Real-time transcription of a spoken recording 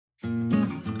Greetings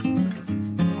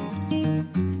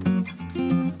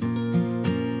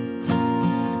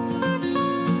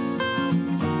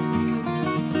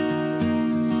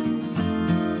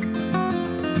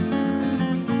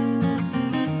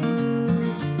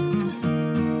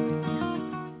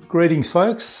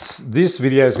folks, this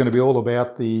video is going to be all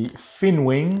about the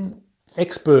FINWING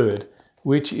XBird,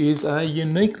 which is a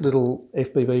unique little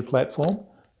FPV platform,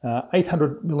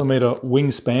 800mm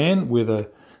wingspan with a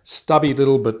stubby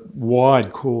little but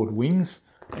wide chord wings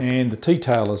and the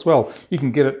T-tail as well. You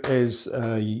can get it as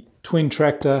a twin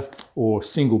tractor or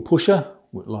single pusher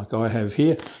like I have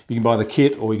here. You can buy the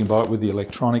kit or you can buy it with the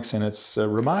electronics, and it's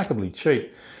remarkably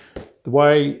cheap. The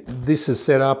way this is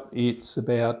set up, it's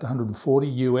about 140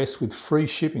 US with free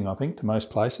shipping, I think, to most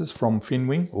places from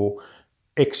FINWING, or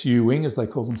XUWING as they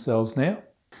call themselves now.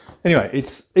 Anyway,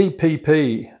 it's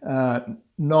EPP,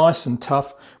 nice and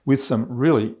tough with some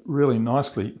really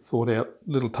nicely thought out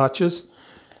little touches.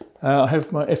 I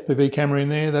have my FPV camera in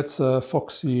there. That's a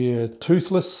Foxy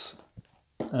toothless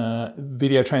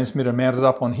video transmitter mounted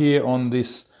up on here on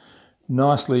this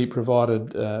nicely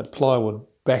provided plywood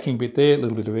backing bit there, a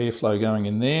little bit of airflow going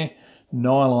in there,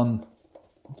 nylon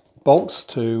bolts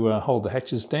to hold the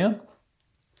hatches down,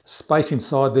 space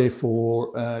inside there for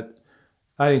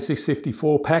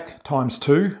 18654 pack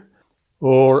 ×2,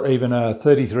 or even a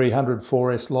 3300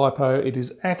 4S LiPo. It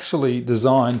is actually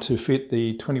designed to fit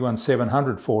the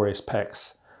 21700 4S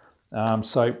packs,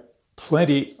 so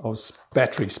plenty of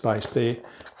battery space there.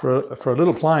 For a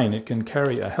little plane, it can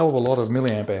carry a hell of a lot of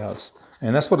milliamp hours.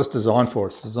 And that's what it's designed for.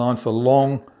 It's designed for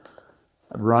long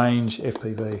range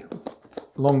FPV,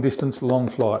 long distance, long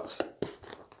flights.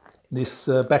 This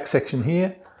back section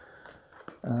here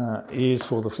is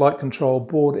for the flight control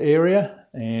board area,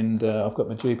 and I've got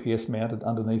my GPS mounted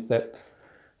underneath that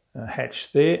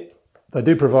hatch there. They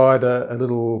do provide a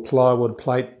little plywood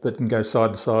plate that can go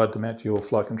side to side to mount your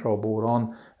flight control board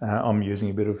on. I'm using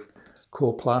a bit of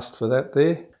Coreplast for that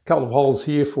there. Couple of holes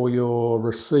here for your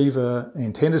receiver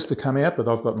antennas to come out, but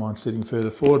I've got mine sitting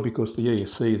further forward because the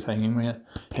ESC is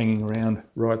hanging around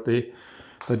right there.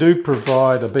 They do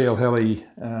provide a BL-Heli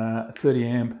 30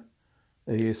 amp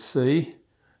ESC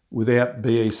without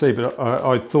BEC, but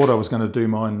I thought I was going to do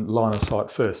mine line of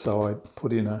sight first, so I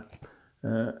put in a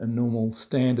normal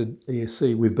standard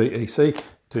ESC with BEC.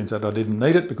 Turns out I didn't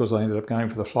need it because I ended up going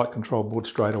for the flight control board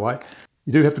straight away.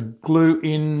 You do have to glue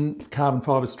in carbon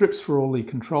fibre strips for all the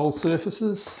control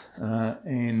surfaces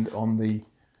and on the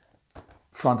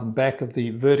front and back of the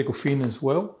vertical fin as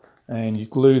well. And you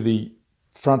glue the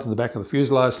front and the back of the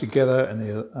fuselage together, and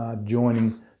there are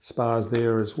joining spars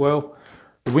there as well.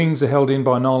 The wings are held in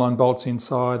by nylon bolts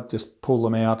inside, just pull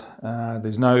them out.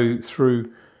 There's no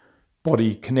through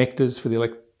body connectors for the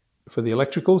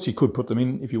electricals. You could put them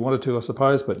in if you wanted to, I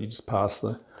suppose, but you just pass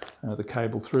the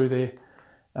cable through there.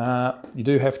 You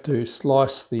do have to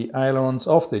slice the ailerons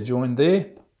off, they're joined there,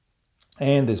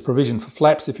 and there's provision for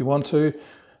flaps if you want to.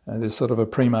 There's sort of a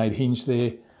pre-made hinge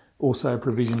there, also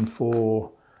provision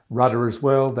for rudder as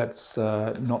well. That's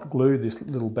not glued, this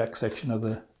little back section of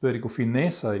the vertical fin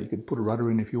there, so you could put a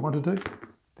rudder in if you wanted to.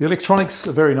 The electronics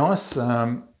are very nice.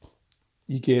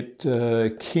 You get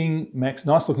King Max,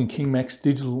 nice looking King Max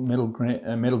digital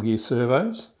Metal Gear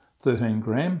servos, 13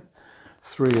 gram.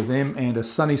 3 of them, and a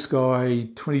Sunny Sky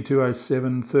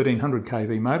 2207 1300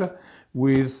 kV motor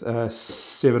with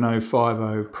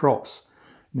 7050 props.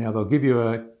 Now they'll give you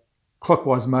a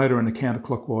clockwise motor and a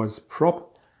counterclockwise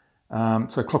prop.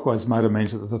 So clockwise motor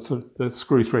means that the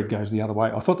screw thread goes the other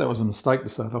way. I thought that was a mistake to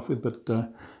start off with, but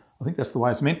I think that's the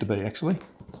way it's meant to be actually.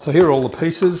 So here are all the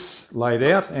pieces laid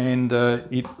out, and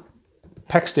it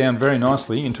packs down very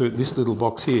nicely into this little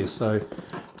box here. So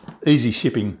easy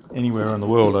shipping anywhere in the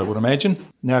world, I would imagine.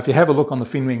 Now, if you have a look on the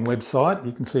FINWING website,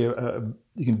 you can see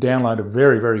you can download a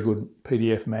very good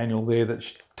PDF manual there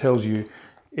that tells you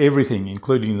everything,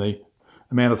 including the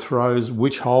amount of throws,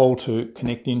 which hole to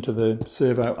connect into the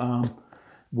servo arm,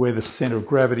 where the centre of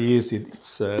gravity is.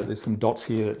 There's some dots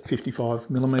here at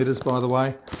 55mm, by the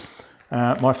way.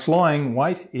 My flying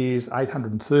weight is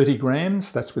 830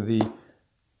 grams. That's with the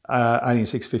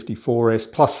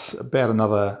 18654S plus about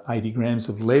another 80 grams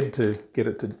of lead to get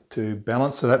it to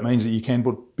balance. So that means that you can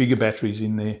put bigger batteries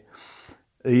in there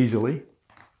easily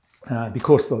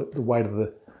because the weight of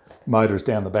the motor is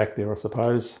down the back there, I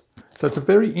suppose. So it's a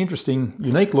very interesting,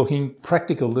 unique looking,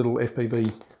 practical little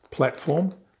FPV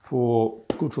platform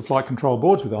good for flight control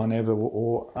boards with iNav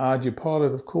or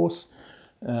ArduPilot, of course.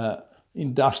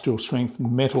 Industrial strength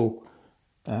metal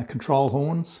control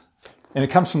horns. And it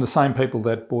comes from the same people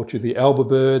that bought you the XUWING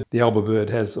XBird. The XUWING XBird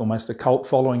has almost a cult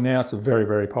following now. It's a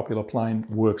very popular plane,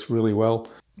 works really well.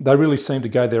 they really seem to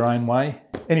go their own way.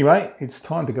 Anyway, it's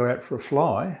time to go out for a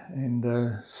fly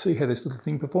and see how this little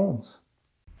thing performs.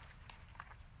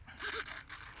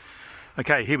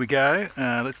 Okay, here we go.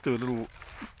 Let's do a little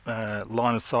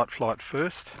line of sight flight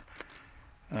first.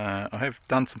 I have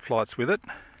done some flights with it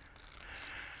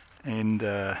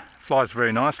and flies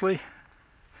very nicely.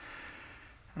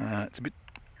 It's a bit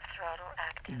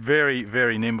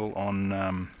very nimble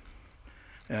on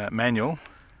manual,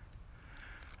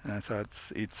 so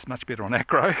it's much better on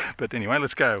acro. But anyway,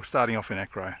 let's go. Starting off in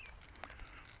acro.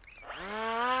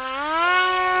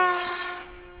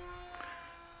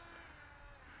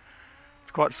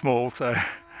 It's quite small, so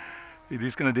it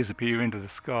is going to disappear into the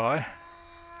sky.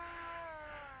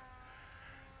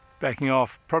 Backing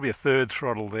off, probably a third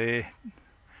throttle there.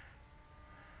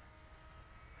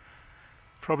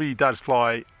 Probably does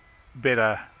fly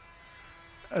better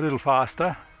a little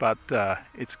faster, but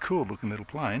it's a cool looking little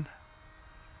plane.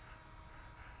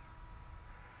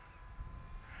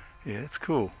 Yeah, it's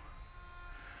cool.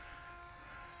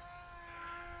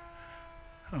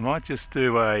 I might just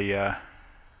do a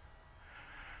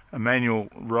manual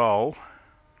roll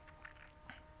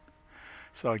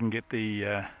so I can get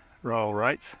the roll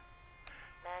rates.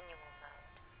 Manual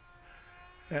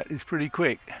mode. That is pretty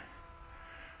quick.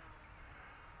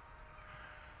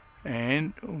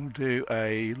 And we'll do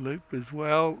a loop as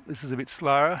well. This is a bit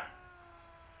slower.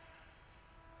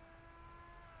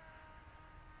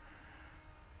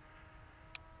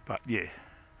 But yeah,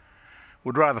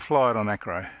 would rather fly it on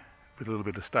acro with a little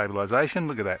bit of stabilisation.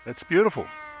 Look at that, that's beautiful.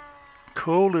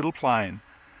 Cool little plane.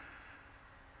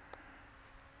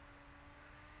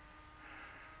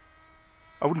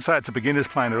 I wouldn't say it's a beginner's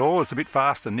plane at all. It's a bit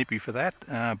fast and nippy for that,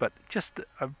 but just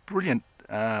a brilliant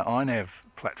iNav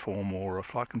platform or a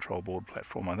flight control board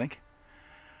platform, I think.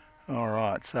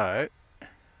 Alright, so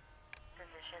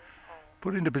position hold.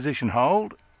 Put into position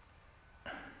hold.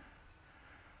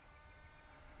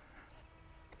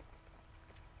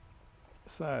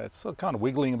 So it's sort of kind of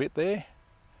wiggling a bit there.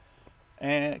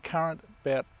 And current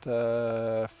about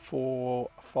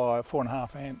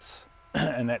 4.5 amps,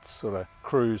 and that's sort of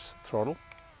cruise throttle.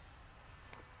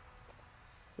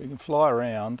 We can fly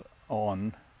around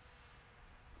on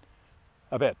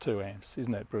about 2 amps.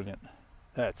 Isn't that brilliant?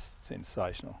 That's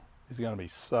sensational. It's going to be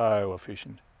so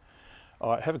efficient.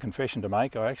 I have a confession to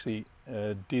make. I actually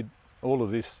did all of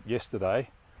this yesterday.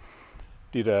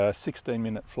 Did a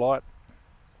 16-minute flight.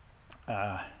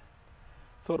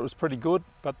 Thought it was pretty good,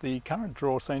 but the current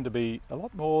draw seemed to be a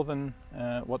lot more than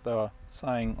what they were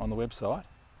saying on the website,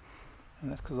 and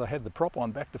that's because I had the prop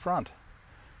on back to front.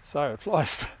 So it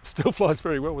flies, still flies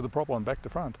very well with the prop on back to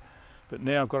front, but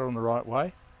now I've got it on the right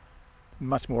way.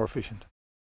 Much more efficient.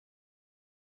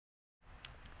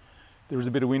 There is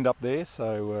a bit of wind up there,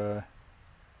 so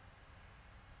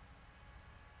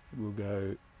we'll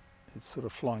go. It's sort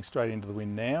of flying straight into the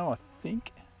wind now, I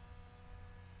think.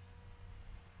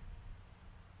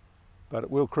 But it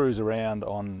will cruise around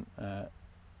on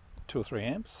 2 or 3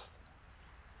 amps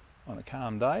on a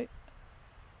calm day.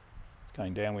 It's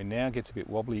going downwind now, gets a bit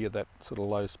wobbly at that sort of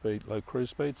low speed, low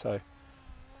cruise speed, so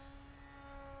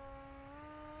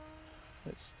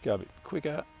let's go a bit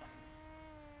quicker.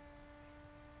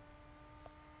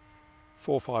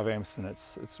 4 or 5 amps and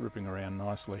it's ripping around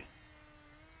nicely.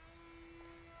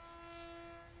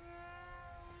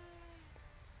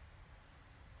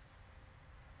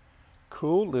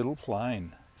 Cool little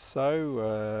plane,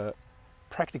 so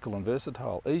practical and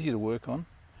versatile, easy to work on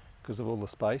because of all the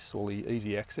space, all the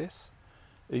easy access,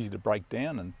 easy to break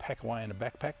down and pack away in a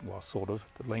backpack. Well, sort of,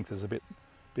 the length is a bit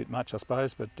much I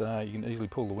suppose, but you can easily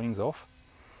pull the wings off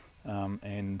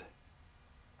and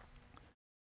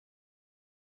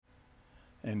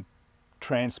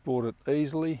transport it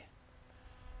easily.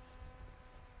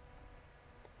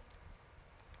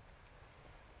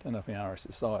 Don't know if my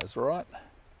RSSI is right.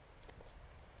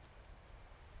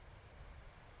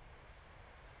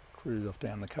 Cruise off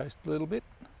down the coast a little bit.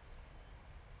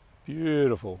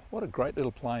 Beautiful. What a great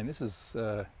little plane. This is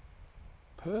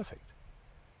perfect.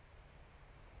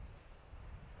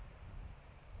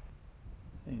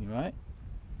 Anyway,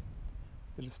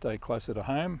 better stay closer to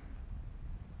home.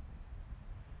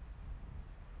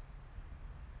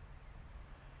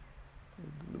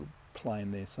 A little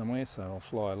plane there somewhere, so I'll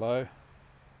fly low.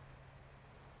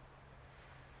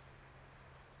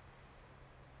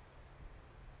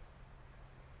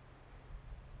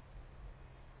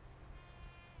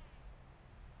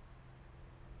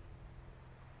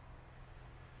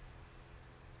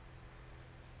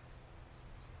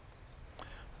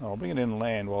 I'll bring it in and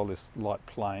land while this light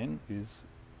plane is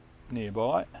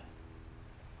nearby.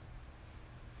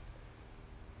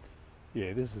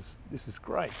 Yeah, this is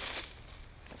great.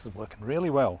 This is working really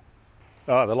well.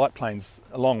 Oh, the light plane's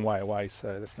a long way away,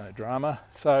 so that's no drama.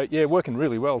 So yeah, working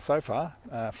really well so far.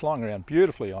 Flying around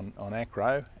beautifully on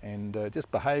acro and just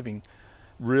behaving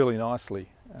really nicely.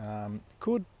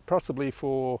 Could possibly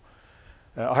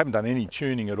I haven't done any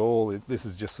tuning at all. This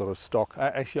is just sort of stock.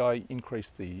 Actually, I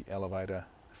increased the elevator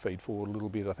feed forward a little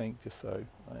bit, I think, just so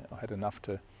I had enough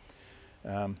to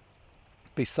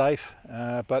be safe.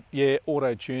 But yeah,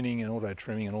 auto tuning and auto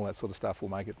trimming and all that sort of stuff will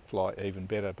make it fly even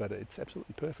better, but it's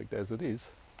absolutely perfect as it is.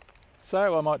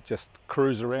 So I might just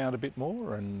cruise around a bit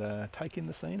more and take in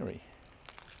the scenery.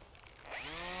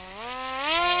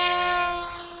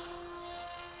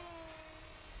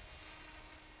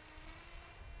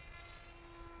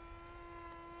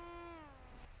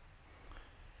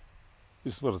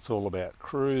 This is what it's all about,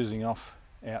 cruising off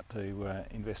out to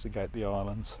investigate the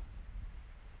islands.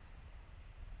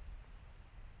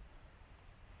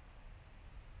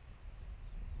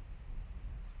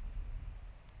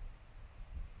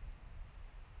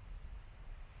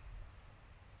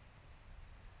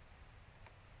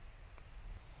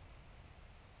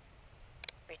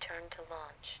 Return to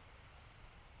launch.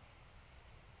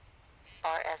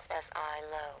 RSSI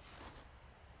low.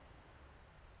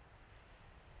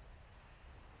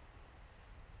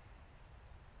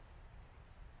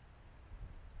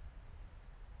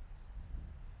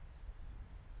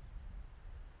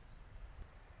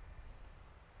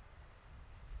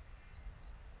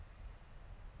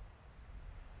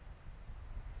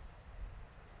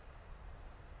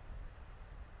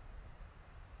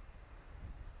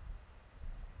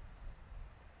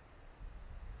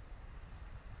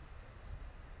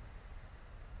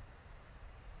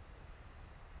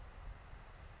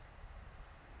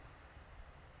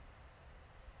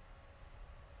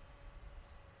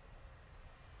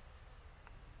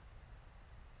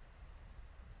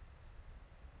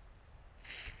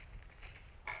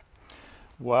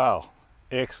 Wow,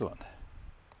 excellent.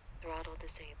 Throttle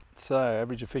disabled. So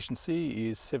average efficiency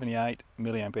is 78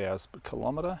 milliamp hours per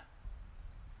kilometre.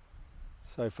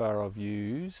 So far I've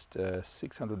used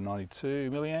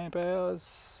 692 milliamp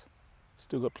hours.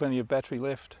 Still got plenty of battery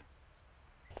left.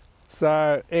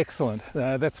 So excellent,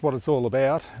 that's what it's all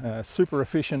about. Super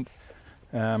efficient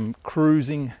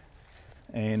cruising,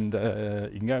 and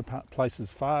you can go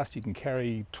places fast. You can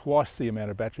carry twice the amount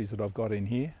of batteries that I've got in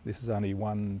here. This is only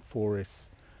one 4S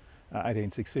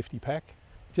 18650 pack.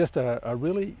 Just a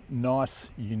really nice,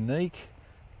 unique,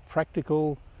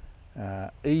 practical,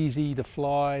 easy to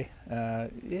fly,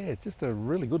 yeah, just a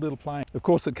really good little plane. Of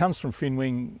course, it comes from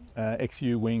FINWING,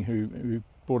 XUWING, who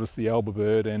brought us the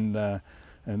XBird,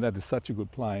 and that is such a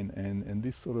good plane. And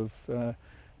this sort of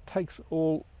takes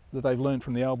all that they've learned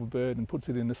from the XBird and puts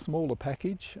it in a smaller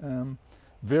package.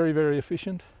 Very, very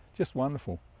efficient, just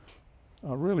wonderful.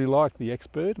 I really like the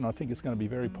XBird, and I think it's going to be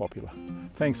very popular.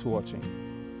 Thanks for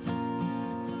watching.